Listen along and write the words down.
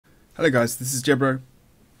Hello guys, this is Jebro,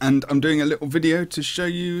 and I'm doing a little video to show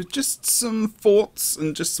you just some thoughts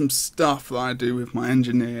and just some stuff that I do with my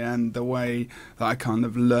engineer and the way that I kind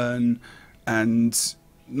of learn and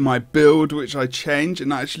my build, which I change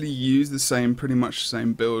and I actually use the same, pretty much the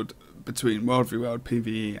same build between WvW,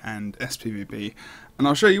 PVE and Spvp, and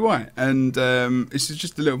I'll show you why. And this is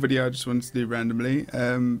just a little video I just wanted to do randomly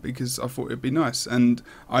because I thought it'd be nice, and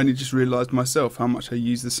I only just realised myself how much I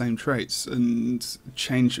use the same traits and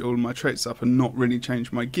change all my traits up and not really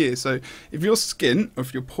change my gear. So if you're skint, or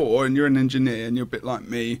if you're poor and you're an engineer and you're a bit like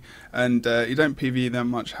me and you don't PvE that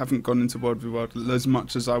much, haven't gone into WvW as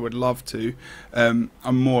much as I would love to, I'm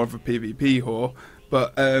more of a PvP whore,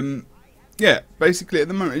 but yeah, basically at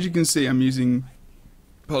the moment, as you can see, I'm using,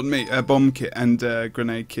 pardon me, a bomb kit and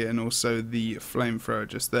grenade kit, and also the flamethrower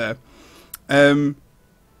just there.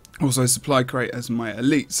 Also supply crate as my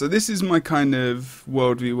elite. So this is my kind of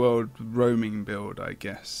World v World roaming build, I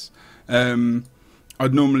guess.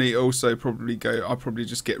 I'd normally also probably go, I'll probably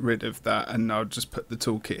just get rid of that and I'll just put the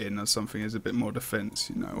toolkit in or something as a bit more defense,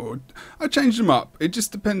 you know, or I change them up. It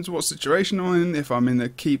just depends what situation I'm in. If I'm in a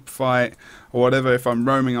keep fight or whatever, if I'm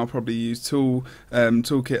roaming, I'll probably use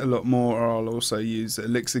toolkit a lot more, or I'll also use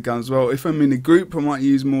elixir gun as well. If I'm in a group, I might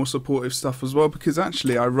use more supportive stuff as well, because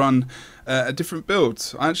actually I run a different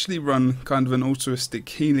build. I actually run kind of an altruistic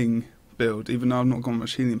healing build, even though I've not got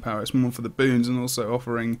much healing power. It's more for the boons and also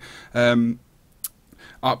offering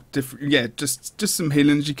up different, yeah, just some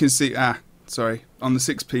healing. As you can see, sorry, on the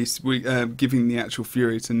 6-piece, we giving the actual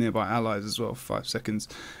fury to nearby allies as well for 5 seconds.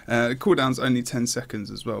 Cooldown's only 10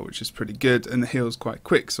 seconds as well, which is pretty good, and the heal's quite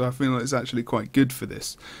quick, so I feel like it's actually quite good for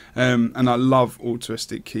this. And I love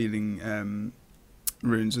altruistic healing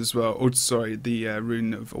runes as well. Or sorry, the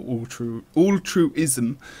rune of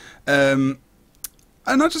altruism.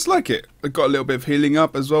 And I just like it. I've got a little bit of healing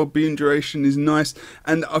up as well. Boon duration is nice,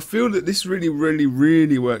 and I feel that this really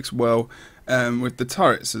works well with the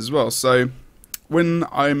turrets as well. So when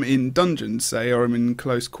I'm in dungeons, say, or I'm in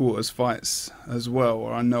close quarters fights as well,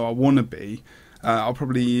 or I know I want to be, I'll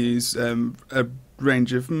probably use a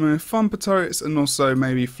range of thumper turrets and also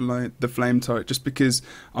maybe the flame turret, just because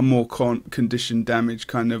I'm more condition damage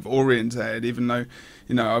kind of orientated, even though,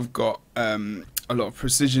 you know, I've got a lot of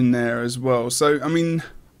precision there as well. So I mean,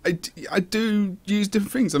 I do use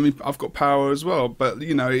different things. I mean, I've got power as well, but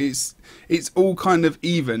you know, it's all kind of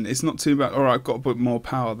even. It's not too bad. Alright, I've got a bit more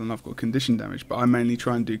power than I've got condition damage, but I mainly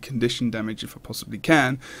try and do condition damage if I possibly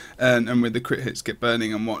can, and with the crit hits get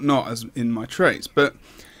burning and whatnot as in my traits. But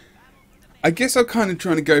I guess I'm kind of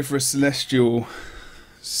trying to go for a celestial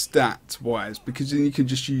stat wise, because then you can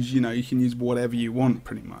just use, you know, you can use whatever you want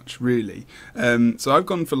pretty much, really. So I've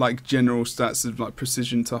gone for like general stats of like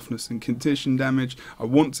precision, toughness and condition damage. I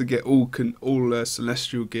want to get all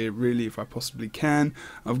celestial gear really if I possibly can.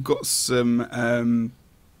 I've got some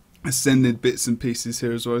ascended bits and pieces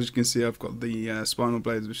here as well. As you can see, I've got the spinal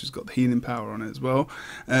blades, which has got the healing power on it as well.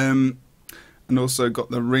 And also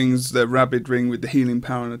got the rings, the rabid ring with the healing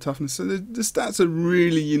power and the toughness. So the stats are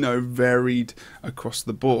really, you know, varied across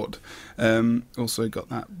the board. Also got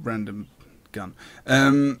that random gun. But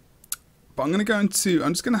I'm going to go into,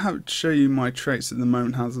 I'm just going to show you my traits at the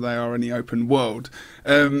moment, how they are in the open world.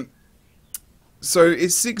 So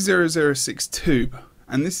it's 60062,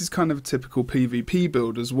 and this is kind of a typical PvP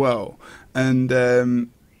build as well. And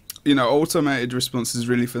you know, automated response is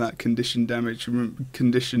really for that condition damage, to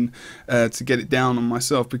get it down on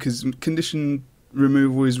myself, because condition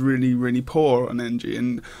removal is really poor on Engie,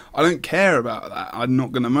 and I don't care about that. I'm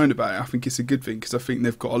not going to moan about it. I think it's a good thing, because I think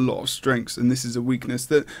they've got a lot of strengths, and this is a weakness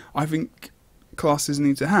that I think classes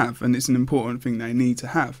need to have, and it's an important thing they need to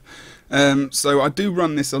have. So I do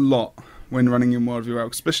run this a lot when running in World v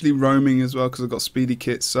World, especially roaming as well, because I've got speedy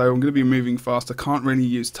kits, so I'm going to be moving fast. I can't really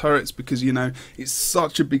use turrets because, you know, it's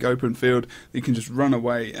such a big open field that you can just run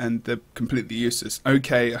away and they're completely useless.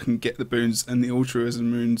 Okay, I can get the boons and the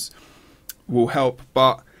altruism runes will help,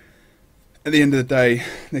 but at the end of the day,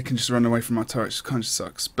 they can just run away from my turrets. It kind of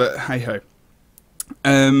sucks, but hey ho.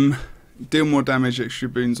 Deal more damage, extra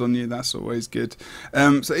boons on you, that's always good.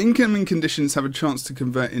 So incoming conditions have a chance to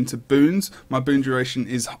convert into boons. My boon duration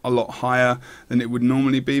is a lot higher than it would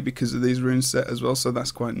normally be because of these runes set as well, so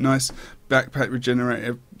that's quite nice. Backpack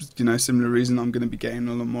regenerator, you know, similar reason. I'm going to be getting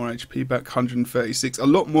a lot more HP back, 136, a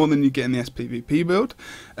lot more than you get in the SPVP build.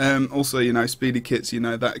 Also, you know, speedy kits, you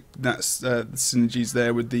know, that's the synergies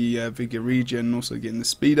there with the vigor regen, also getting the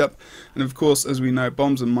speed up. And of course, as we know,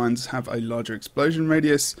 bombs and mines have a larger explosion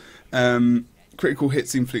radius. Critical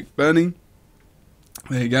hits inflict burning.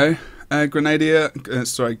 There you go. Grenadier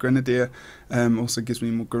also gives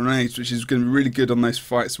me more grenades, which is going to be really good on those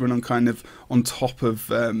fights when I'm kind of on top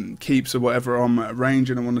of keeps or whatever. I'm at range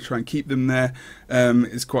and I want to try and keep them there.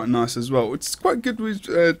 It's quite nice as well. It's quite good with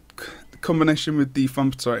combination with the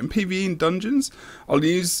thumper turret. In PVE in dungeons, I'll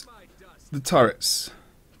use the turrets.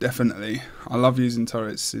 Definitely, I love using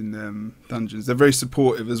turrets in dungeons. They're very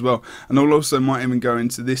supportive as well, and I'll also might even go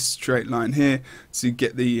into this straight line here to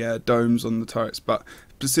get the domes on the turrets. But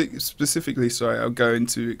specifically, sorry, I'll go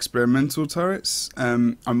into experimental turrets.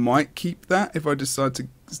 I might keep that if I decide to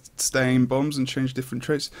stay in bombs and change different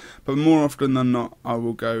traits, but more often than not, I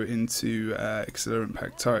will go into accelerant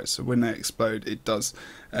pack turrets. So when they explode, it does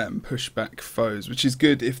push back foes, which is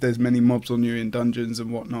good if there's many mobs on you in dungeons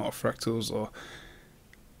and whatnot, or fractals or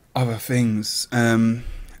other things. And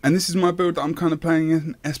this is my build that I'm kind of playing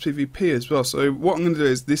in SPVP as well. So what I'm going to do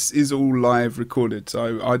is, this is all live recorded,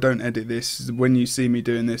 so I don't edit this. When you see me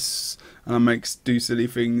doing this and I do silly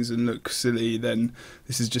things and look silly, then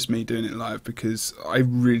this is just me doing it live, because I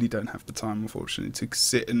really don't have the time, unfortunately, to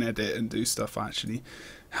sit and edit and do stuff. I actually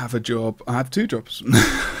have a job. I have 2 jobs.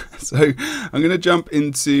 So I'm going to jump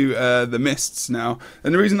into the mists now.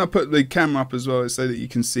 And the reason I put the camera up as well is so that you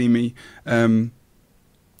can see me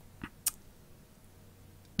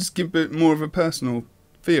just give a bit more of a personal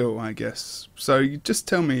feel, I guess. So you just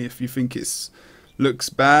tell me if you think it looks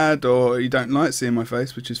bad or you don't like seeing my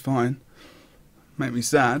face, which is fine. Make me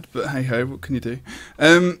sad, but hey ho, what can you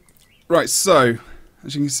do? Right, so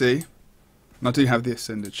as you can see, I do have the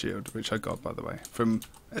Ascended Shield, which I got, by the way, from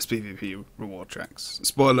SPVP reward tracks.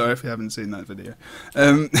 Spoiler if you haven't seen that video.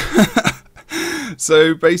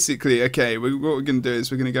 So basically, okay, what we're going to do is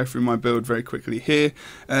we're going to go through my build very quickly here.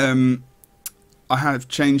 I have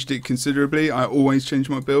changed it considerably. I always change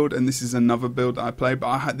my build, and this is another build that I play,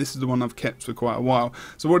 but this is the one I've kept for quite a while.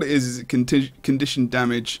 So what it is a condition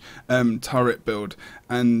damage turret build,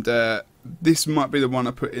 and this might be the one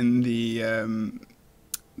I put in the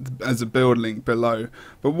as a build link below.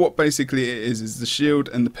 But what basically it is the shield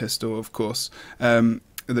and the pistol, of course.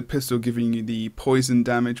 The pistol giving you the poison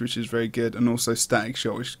damage, which is very good, and also static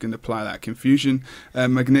shot, which is going to apply that confusion.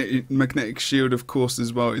 Magnetic shield, of course,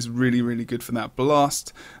 as well, is really, really good for that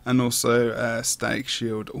blast, and also static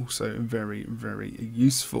shield, also very, very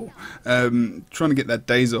useful. Trying to get that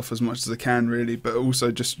daze off as much as I can, really, but also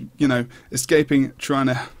just, you know, escaping, trying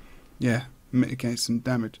to, yeah, mitigate some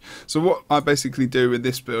damage. So what I basically do with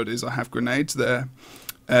this build is I have grenades there.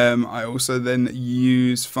 I also then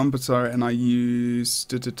use thumper turret, and I use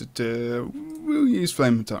we'll use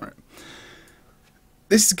flame turret.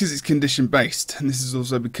 This is because it's condition based, and this is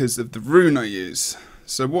also because of the rune I use.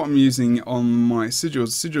 So what I'm using on my sigil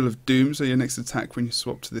is Sigil of Doom. So your next attack when you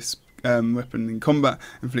swap to this weapon in combat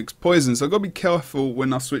inflicts poison. So I've got to be careful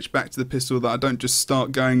when I switch back to the pistol that I don't just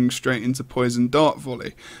start going straight into poison dart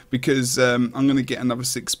volley, because I'm going to get another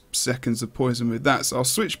 6 seconds of poison with that. So I'll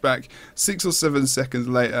switch back 6 or 7 seconds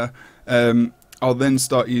later. I'll then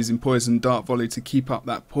start using poison dart volley to keep up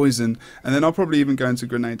that poison, and then I'll probably even go into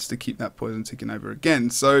grenades to keep that poison ticking over again.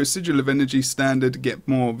 So Sigil of Energy standard, get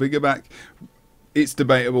more vigor back. It's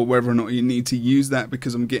debatable whether or not you need to use that,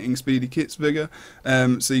 because I'm getting speedy kits vigor,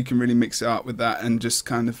 so you can really mix it up with that and just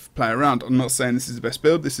kind of play around. I'm not saying this is the best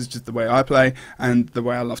build, this is just the way I play and the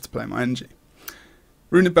way I love to play my Engie.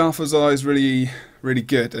 Rune of Balthazar is really, really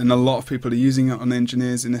good, and a lot of people are using it on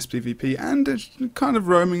engineers in SPVP, and it's kind of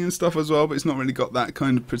roaming and stuff as well, but it's not really got that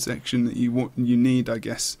kind of protection that you need, I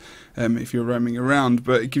guess, if you're roaming around.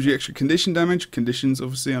 But it gives you extra condition damage. Conditions,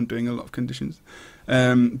 obviously, I'm doing a lot of conditions.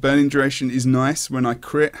 Burning duration is nice when I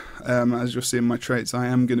crit. As you'll see in my traits, I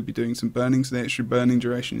am going to be doing some burning, so the extra burning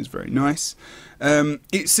duration is very nice.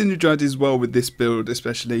 It synergizes well with this build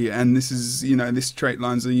especially, and this is, you know, this trait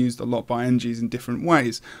lines are used a lot by Engies in different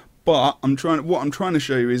ways. But what I'm trying to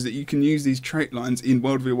show you is that you can use these trait lines in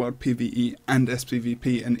World v World PVE and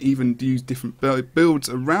SPVP, and even use different builds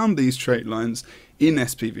around these trait lines in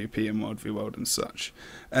SPVP and World v World and such.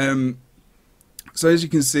 So as you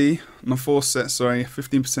can see, my force set,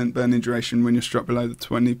 15% burning duration when you're struck below the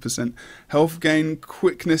 20% health gain,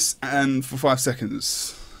 quickness, and for 5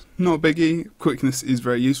 seconds. Not a biggie. Quickness is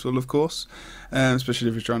very useful, of course, especially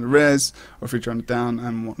if you're trying to res or if you're trying to down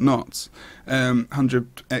and whatnot.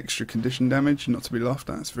 100 extra condition damage, not to be laughed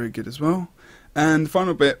at. It's very good as well. And the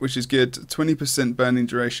final bit, which is good, 20% burning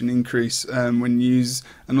duration increase when you use,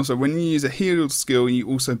 and also when you use a heal skill, you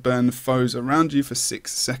also burn foes around you for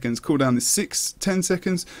 6 seconds. Cooldown is 10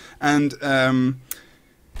 seconds, and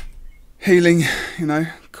healing, you know,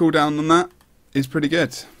 cooldown on that is pretty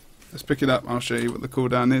good. let's pick it up. I'll show you what the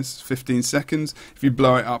cooldown is. 15 seconds. If you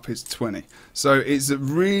blow it up, it's 20. So it's a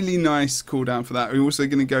really nice cooldown for that. We're also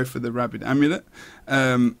going to go for the Rabid Amulet.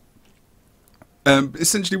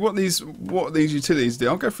 Essentially what these utilities do,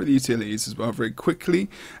 I'll go through the utilities as well very quickly.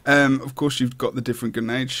 Of course you've got the different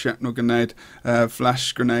grenades, shrapnel grenade,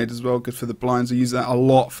 flash grenade as well, good for the blinds. I use that a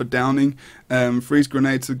lot for downing. Freeze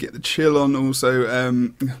grenade to get the chill on, also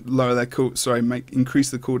lower their increase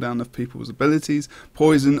the cooldown of people's abilities.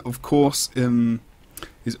 Poison, of course,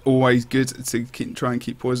 is always good to try and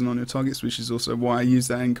keep poison on your targets, which is also why I use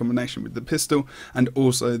that in combination with the pistol and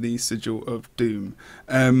also the Sigil of Doom.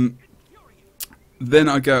 Then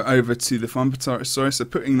I go over to the Thumper Turret, so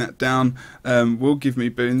putting that down will give me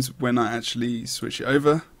boons when I actually switch it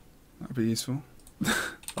over. That'll be useful.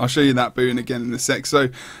 I'll show you that boon again in a sec. So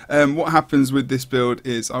what happens with this build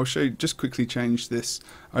is, I'll show you, just quickly change this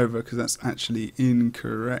over because that's actually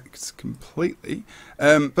incorrect completely.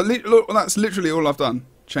 But look, that's literally all I've done.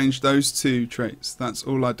 Change those two traits. That's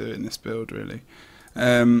all I do in this build really.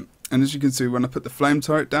 And as you can see, when I put the flame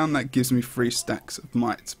turret down, that gives me 3 stacks of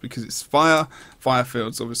might because it's fire. Fire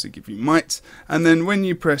fields obviously give you might, and then when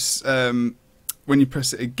you press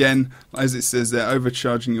it again, as it says there,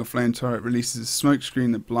 overcharging your flame turret releases a smoke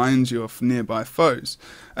screen that blinds you off nearby foes.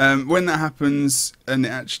 When that happens and it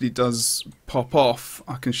actually does pop off,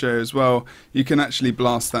 I can show you as well, you can actually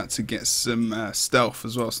blast that to get some stealth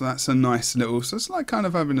as well. So that's a nice little, so it's like kind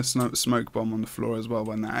of having a smoke bomb on the floor as well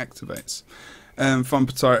when that activates.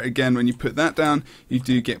 Thumper Turret, again, when you put that down, you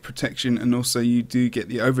do get protection, and also you do get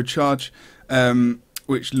the overcharge,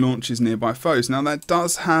 which launches nearby foes. Now that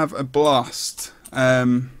does have a blast.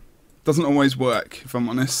 Doesn't always work, if I'm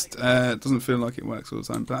honest. It doesn't feel like it works all the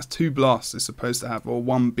time, but that's 2 blasts it's supposed to have, or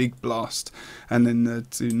 1 big blast and then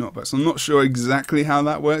 2 knockbacks. I'm not sure exactly how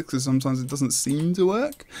that works because sometimes it doesn't seem to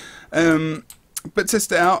work, but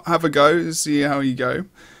test it out, have a go, see how you go.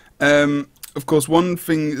 Of course,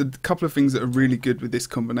 a couple of things that are really good with this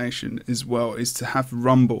combination as well is to have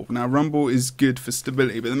Rumble. Now, Rumble is good for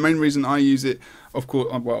stability, but the main reason I use it, of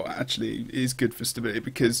course, well, actually, it is good for stability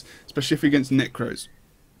because, especially if you're against Necros,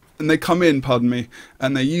 and they come in, pardon me,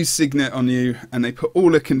 and they use Signet on you, and they put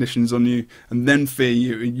all the conditions on you, and then fear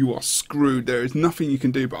you, and you are screwed. There is nothing you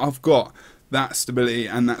can do, but I've got that stability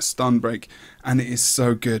and that stun break, and it is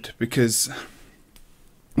so good because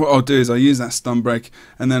what I'll do is I'll use that stun break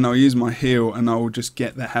and then I'll use my heal and I will just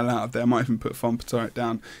get the hell out of there. I might even put Thumper Turret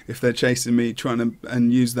down if they're chasing me,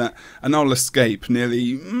 and use that, and I'll escape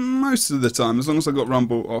nearly most of the time as long as I've got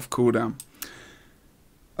Rumble off cooldown.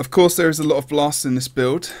 Of course, there is a lot of blasts in this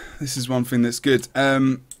build. This is one thing that's good.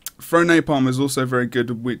 Throw Napalm is also very good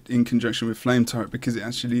in conjunction with Flame Turret because it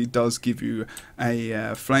actually does give you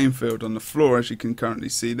a flame field on the floor, as you can currently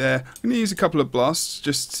see there. I'm going to use a couple of blasts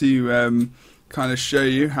just to kind of show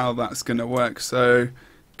you how that's going to work. So,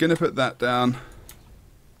 going to put that down.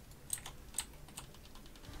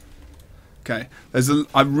 Okay,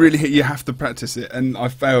 you have to practice it, and I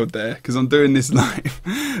failed there because I'm doing this live.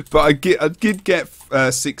 But I did get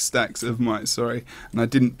 6 stacks of might, and I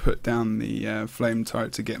didn't put down the flame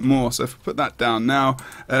turret to get more. So if I put that down now,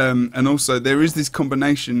 and also there is this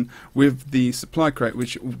combination with the supply crate,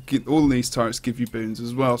 which all these turrets give you boons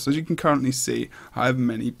as well. So as you can currently see, I have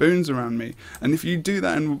many boons around me, and if you do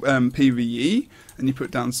that in PVE, and you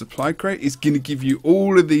put down supply crate, it's going to give you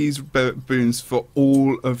all of these boons for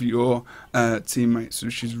all of your teammates,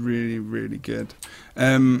 which is really, really good.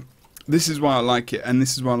 This is why I like it, and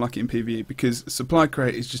this is why I like it in PvE, because supply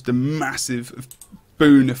crate is just a massive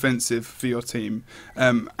boon offensive for your team,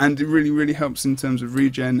 and it really, really helps in terms of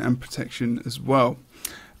regen and protection as well.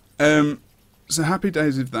 So happy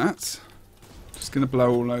days with that. Just going to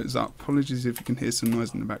blow all those up. Apologies if you can hear some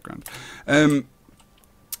noise in the background.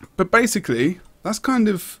 But basically, that's kind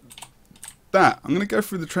of that. I'm going to go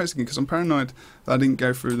through the traits again because I'm paranoid that I didn't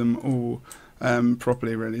go through them all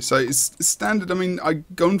properly, really. So it's standard. I mean, I've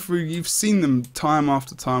gone through, you've seen them time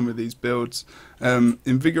after time with these builds.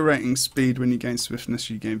 Invigorating speed, when you gain swiftness,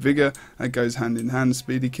 you gain vigor. That goes hand in hand.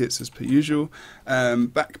 Speedy kits as per usual.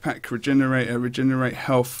 Backpack regenerator, regenerate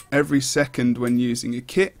health every second when using a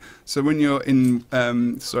kit. So when you're in,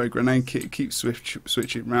 grenade kit, keep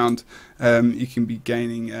switching around. You can be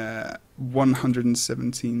gaining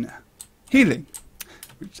 117 healing.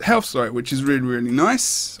 Health, which is really, really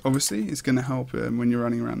nice. Obviously, it's going to help when you're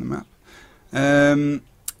running around the map.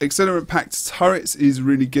 Accelerant packed turrets is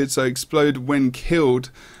really good, so explode when killed,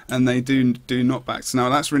 and they do knockbacks. Now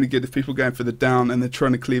that's really good if people are going for the down and they're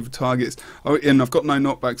trying to cleave targets. Oh, and I've got no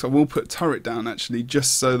knockbacks, I will put turret down actually,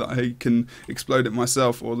 just so that I can explode it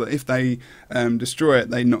myself, or that if they destroy it,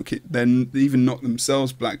 they then even knock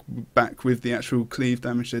themselves back with the actual cleave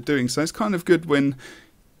damage they're doing. So it's kind of good when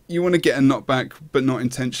you want to get a knockback, but not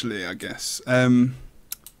intentionally, I guess.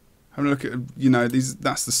 Having a look at, you know,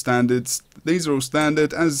 that's the standards. These are all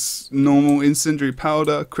standard as normal. Incendiary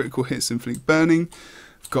powder, critical hits, and fleet burning.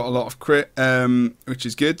 I've got a lot of crit, which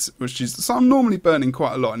is good. So I'm normally burning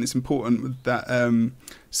quite a lot, and it's important with that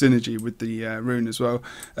synergy with the rune as well.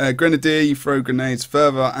 Grenadier, you throw grenades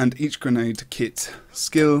further, and each grenade kit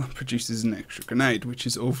skill produces an extra grenade, which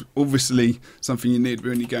is obviously something you need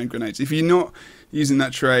when you're going grenades. If you're not using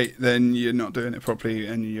that trait, then you're not doing it properly,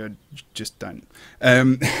 and you just don't.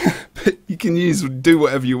 But you can do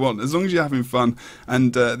whatever you want as long as you're having fun.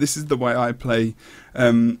 And this is the way I play,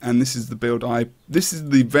 and this is the build this is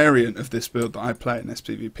the variant of this build that I play in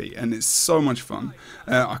SPvP, and it's so much fun.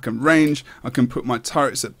 I can range, I can put my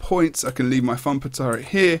turrets at points, I can leave my thumper turret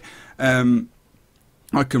here.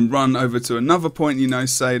 I can run over to another point, you know,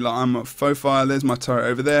 say like I'm at foe fire, there's my turret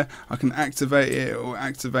over there, I can activate it, or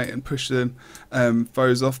activate and push the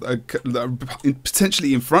foes off that are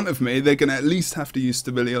potentially in front of me. They're going to at least have to use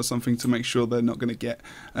stability or something to make sure they're not going to get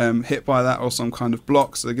hit by that, or some kind of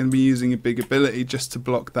block. So they're going to be using a big ability just to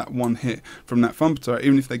block that one hit from that thumper turret.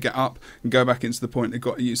 Even if they get up and go back into the point, they've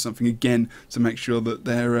got to use something again to make sure that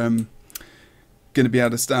they're going to be able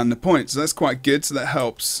to stand the point. So that's quite good, so that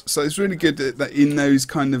helps. So it's really good that in those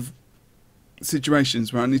kind of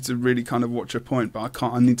situations where I need to really kind of watch a point, but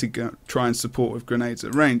I need to try and support with grenades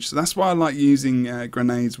at range. So that's why I like using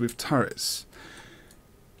grenades with turrets.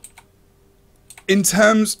 In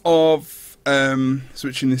terms of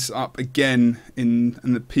switching this up again in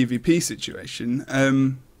the PvP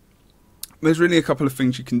situation, there's really a couple of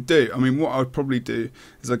things you can do. I mean, what I would probably do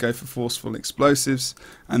is I go for forceful explosives,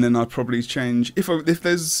 and then I'd probably change if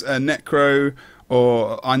there's a necro,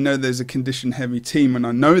 or I know there's a condition heavy team and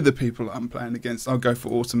I know the people that I'm playing against, I'll go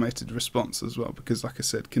for automated response as well, because like I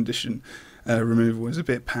said, condition removal is a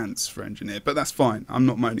bit pants for engineer, but that's fine. I'm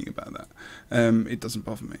not moaning about that. It doesn't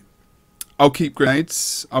bother me. I'll keep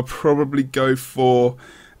grenades. I'll probably go for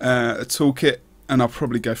a toolkit, and I'll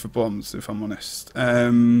probably go for bombs if I'm honest.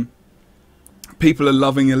 People are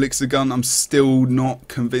loving Elixir Gun. I'm still not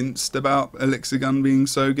convinced about Elixir Gun being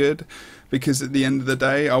so good, because at the end of the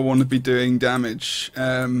day I want to be doing damage.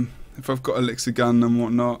 If I've got Elixir Gun and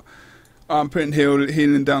whatnot, I'm putting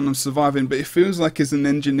healing down, I'm surviving, but it feels like as an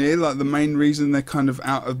engineer, like the main reason they're kind of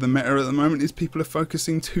out of the meta at the moment is people are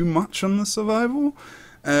focusing too much on the survival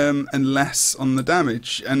and less on the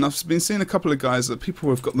damage. And I've been seeing a couple of guys that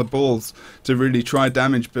people have got the balls to really try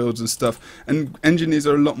damage builds and stuff, and engineers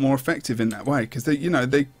are a lot more effective in that way, because they, you know,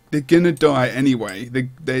 they're gonna die anyway.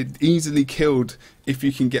 They're easily killed if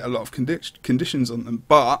you can get a lot of conditions on them.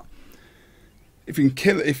 But if you can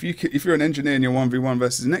kill, if you're an engineer and you're 1v1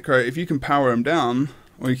 versus a necro, if you can power them down,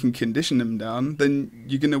 or you can condition them down, then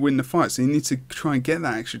you're going to win the fight. So you need to try and get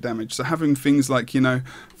that extra damage. So having things like, you know,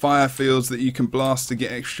 fire fields that you can blast to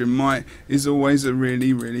get extra might is always a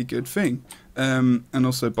really, really good thing. And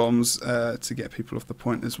also bombs to get people off the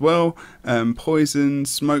point as well. Poison,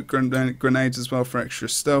 smoke grenades as well for extra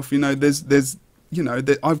stealth. You know, there's you know,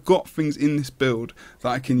 I've got things in this build that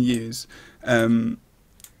I can use,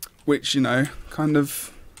 which, you know, kind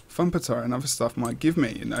of thumper turret and other stuff might give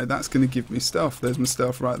me. You know, that's going to give me stealth. There's my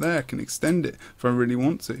stealth right there. I can extend it if I really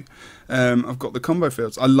want to. I've got the combo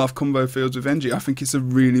fields. I love combo fields with Engie. I think it's a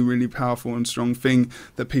really, really powerful and strong thing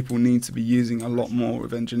that people need to be using a lot more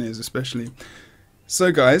with engineers especially.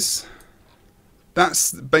 So guys,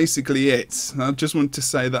 that's basically it. I just want to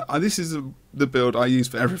say that this is the build I use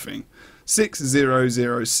for everything.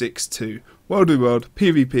 60062 World v World,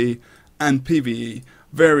 PvP and PVE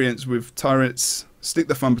variants with turrets. Stick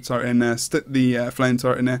the thumper turret in there, stick the flame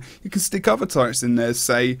turret in there. You can stick other turrets in there,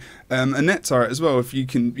 say a net turret as well. If you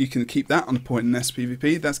can keep that on the point in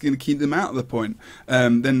SPvP, that's going to keep them out of the point.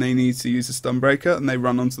 Then they need to use a stun breaker and they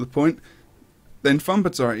run onto the point. Then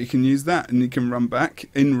thumper turret, you can use that and you can run back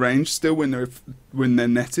in range still when they're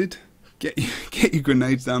netted. Get your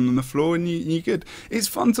grenades down on the floor and you're good. It's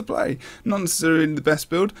fun to play. Not necessarily the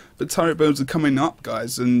best build, but turret builds are coming up,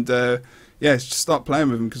 guys, and yeah, just start playing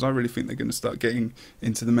with them, because I really think they're going to start getting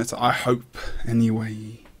into the meta. I hope,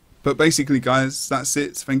 anyway. But basically, guys, that's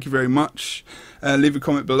it. Thank you very much. Leave a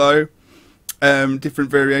comment below. Different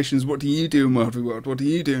variations. What do you do in World v World? What do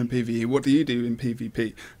you do in PvE? What do you do in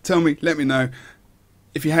PvP? Tell me. Let me know.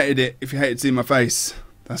 If you hated it, if you hated seeing my face,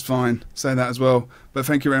 That's fine. Say that as well. But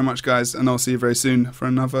thank you very much, guys, and I'll see you very soon for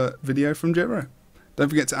another video from Jebro. Don't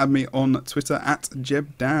forget to add me on Twitter at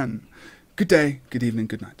JebDan. Good day, good evening,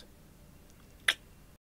 good night.